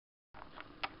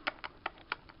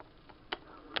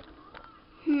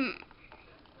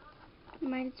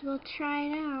as well try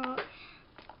it out.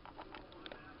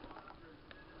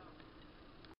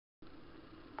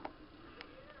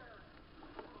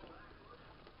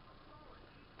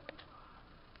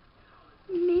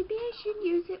 Maybe I should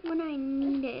use it when I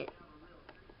need it.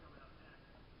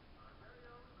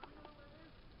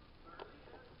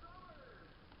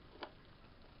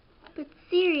 But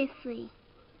seriously,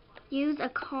 use a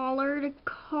collar to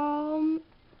calm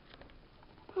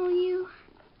you.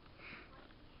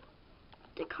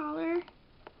 The collar.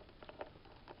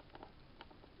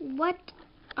 What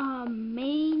a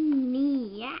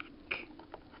maniac.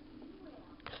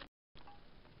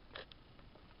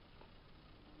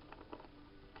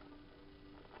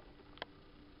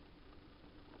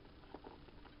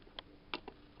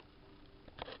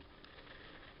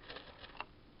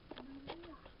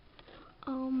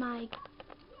 Oh my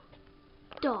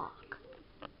dog.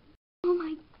 Oh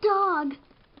my dog.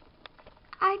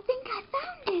 I think I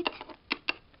found it.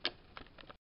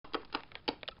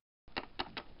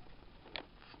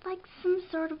 It's like some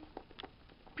sort of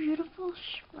beautiful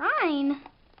shrine.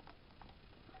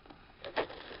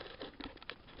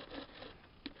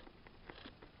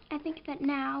 I think that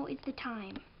now is the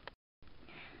time.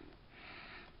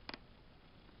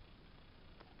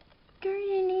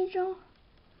 Guardian Angel,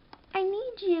 I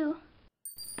need you.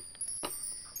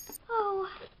 Oh,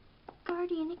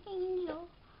 Guardian Angel,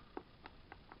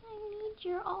 I need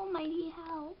your almighty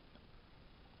help.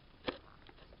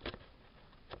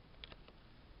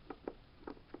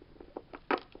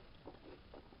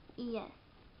 Yes,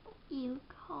 you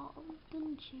called,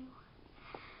 didn't you?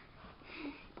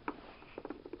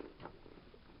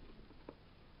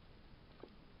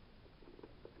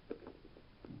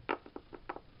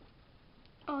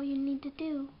 All you need to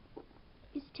do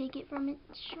is take it from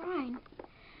its shrine.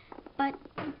 But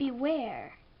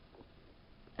beware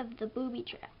of the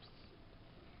booby-traps.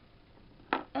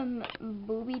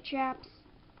 Booby-traps?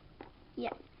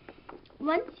 Yes.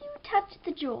 Once you touch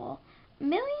the jewel,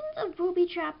 millions of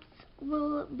booby-traps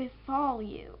will befall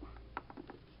you.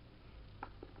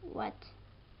 What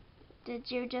did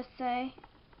you just say?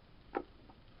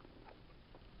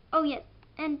 Oh yes,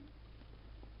 and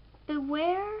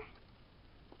beware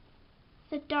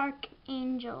the dark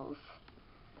angels.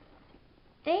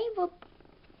 They will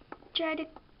try to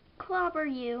clobber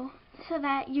you so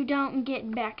that you don't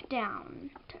get back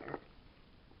down to Earth.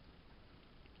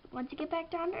 Once you get back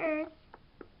down to Earth,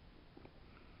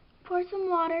 pour some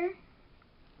water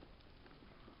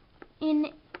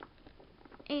in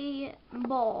a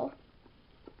bowl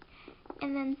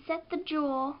and then set the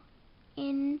jewel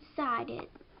inside it,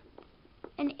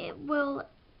 and it will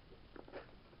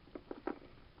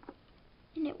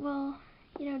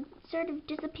sort of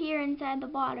disappear inside the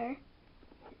water,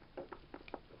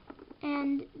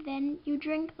 and then you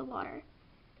drink the water,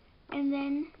 and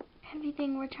then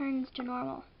everything returns to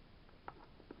normal.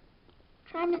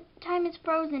 Time is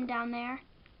frozen down there,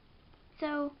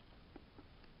 so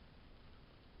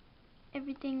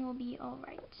everything will be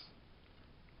alright.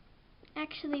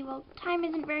 Actually, well, time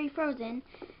isn't very frozen.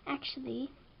 Actually,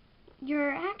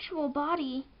 your actual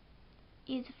body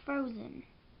is frozen.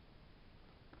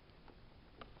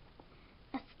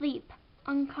 Asleep,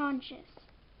 unconscious.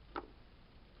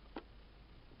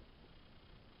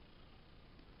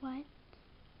 What?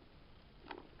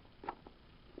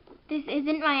 This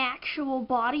isn't my actual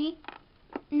body?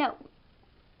 No.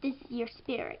 This is your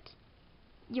spirit.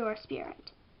 Your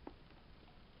spirit.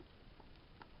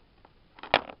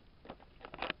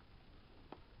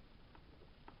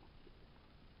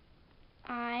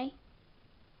 I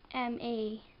am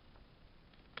a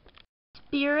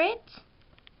spirit?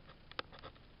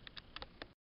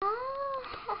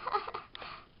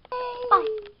 Bye.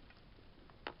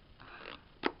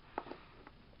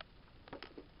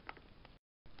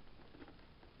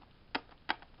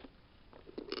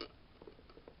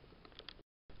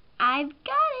 I've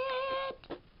got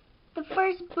it! The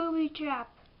first booby trap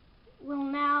will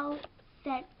now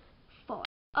set forth.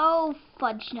 Oh,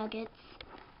 fudge nuggets.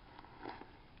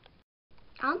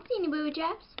 I don't see any booby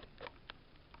traps.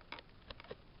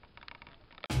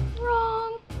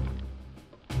 Wrong.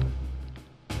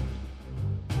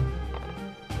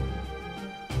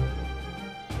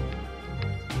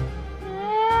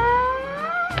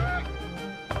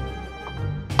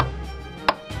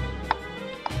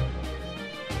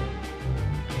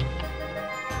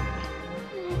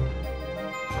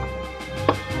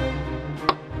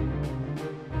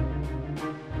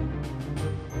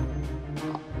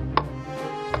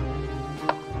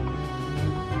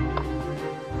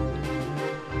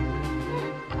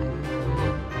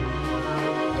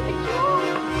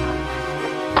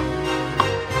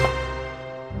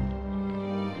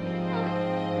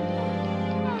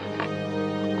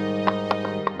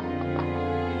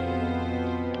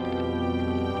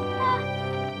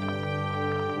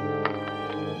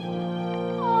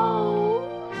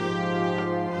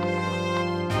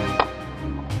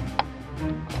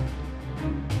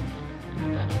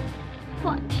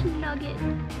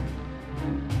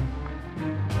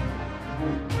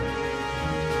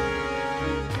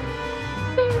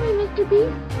 to be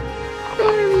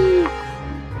buried.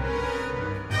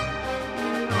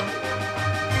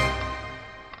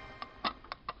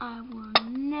 I will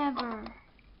never,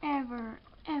 ever,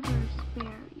 ever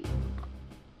spare you.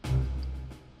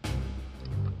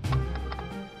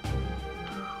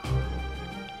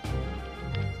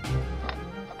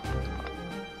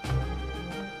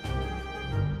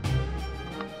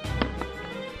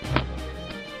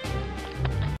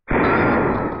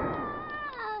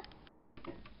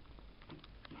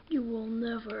 You will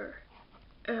never,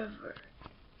 ever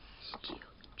steal